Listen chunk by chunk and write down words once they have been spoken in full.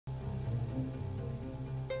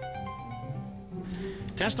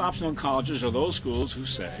Test optional colleges are those schools who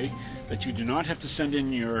say that you do not have to send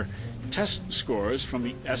in your test scores from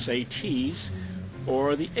the SATs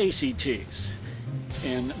or the ACTs,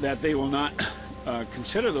 and that they will not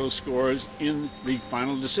consider those scores in the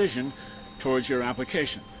final decision towards your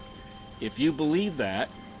application. If you believe that,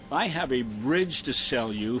 I have a bridge to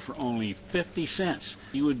sell you for only 50 cents.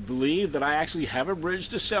 You would believe that I actually have a bridge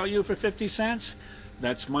to sell you for 50 cents?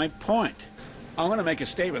 That's my point. I'm going to make a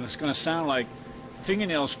statement that's going to sound like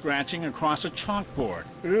fingernail scratching across a chalkboard.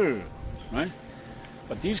 Ugh, right?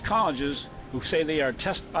 But these colleges who say they are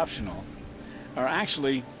test optional are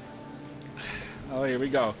actually, oh, here we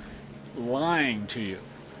go, lying to you.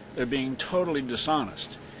 They're being totally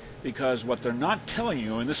dishonest, because what they're not telling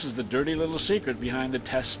you, and this is the dirty little secret behind the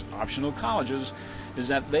test optional colleges, is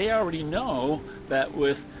that they already know that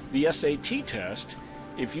with the SAT test,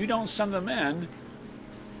 if you don't send them in,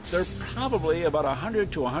 they're probably about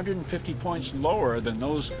 100 to 150 points lower than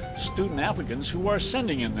those student applicants who are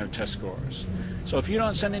sending in their test scores. So if you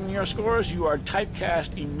don't send in your scores, you are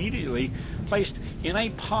typecast immediately, placed in a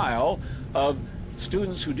pile of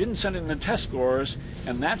students who didn't send in the test scores,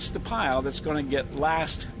 and that's the pile that's going to get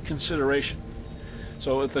last consideration.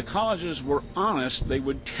 So if the colleges were honest, they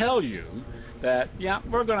would tell you that, yeah,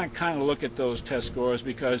 we're going to kind of look at those test scores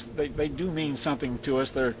because they do mean something to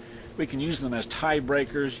us. We can use them as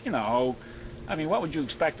tiebreakers, you know. I mean, what would you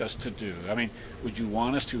expect us to do? I mean, would you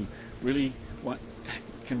want us to really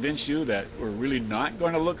convince you that we're really not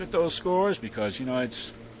going to look at those scores because, you know,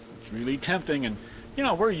 it's really tempting, and you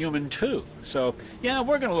know, we're human too. So, yeah,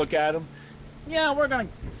 we're going to look at them. Yeah, we're going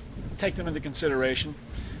to take them into consideration.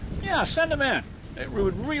 Yeah, send them in. It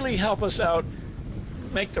would really help us out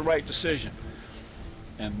make the right decision.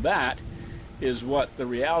 And that is what the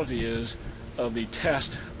reality is of the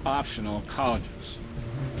test optional colleges.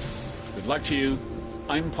 Good luck to you.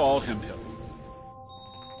 I'm Paul Hemphill.